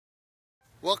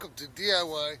Welcome to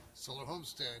DIY Solar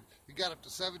Homestead. We got up to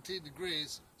 17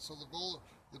 degrees, so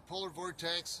the polar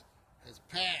vortex has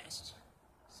passed.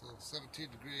 So 17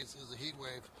 degrees is a heat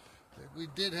wave. We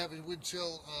did have a wind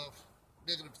chill of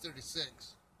negative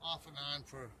 36, off and on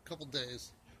for a couple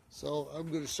days. So I'm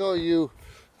going to show you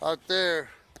out there,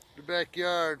 the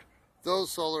backyard, those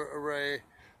solar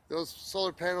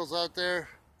panels out there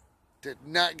did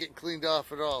not get cleaned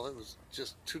off at all. It was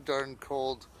just too darn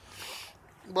cold.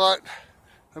 But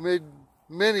I made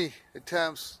many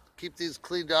attempts to keep these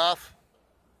cleaned off,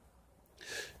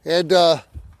 and the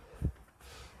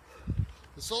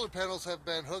solar panels have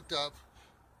been hooked up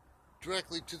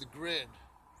directly to the grid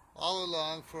all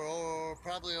along for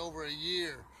probably over a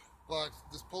year, but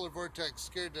this polar vortex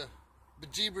scared the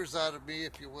bejeebers out of me,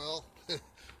 if you will.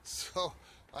 So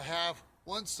I have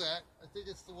one set, I think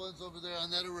it's the ones over there on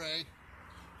that array,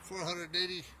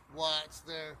 480 watts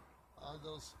there,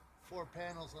 those 4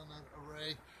 panels on that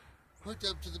array, hooked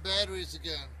up to the batteries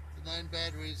again, the 9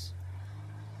 batteries,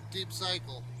 deep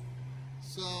cycle.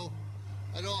 So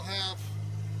I don't have,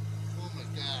 oh my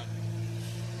God.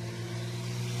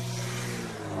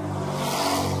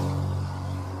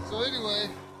 So anyway,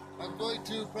 I'm going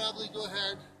to probably go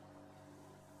ahead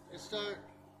and start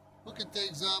hooking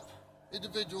things up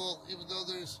individual, even though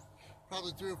there's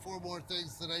probably 3 or 4 more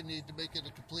things that I need to make it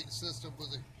a complete system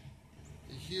with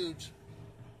a huge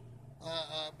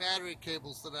battery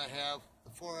cables that I have.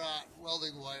 The 4-aught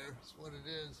welding wire is what it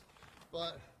is.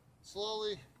 But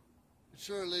slowly but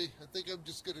surely, I think I'm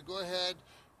just going to go ahead,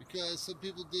 because some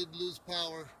people did lose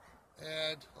power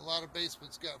and a lot of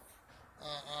basements got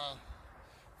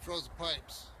frozen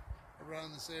pipes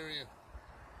around this area.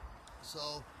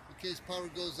 So in case power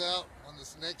goes out on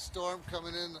this next storm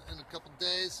coming in a couple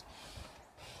days,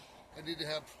 I need to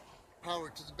have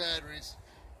power to the batteries.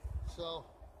 So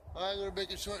I'm going to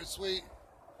make it short and sweet.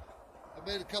 I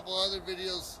made a couple other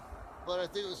videos, but I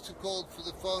think it was too cold for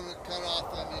the phone and it cut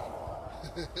off on me.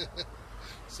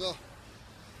 So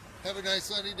have a nice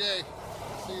sunny day.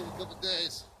 See you in a couple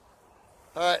days.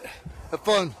 All right, have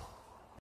fun.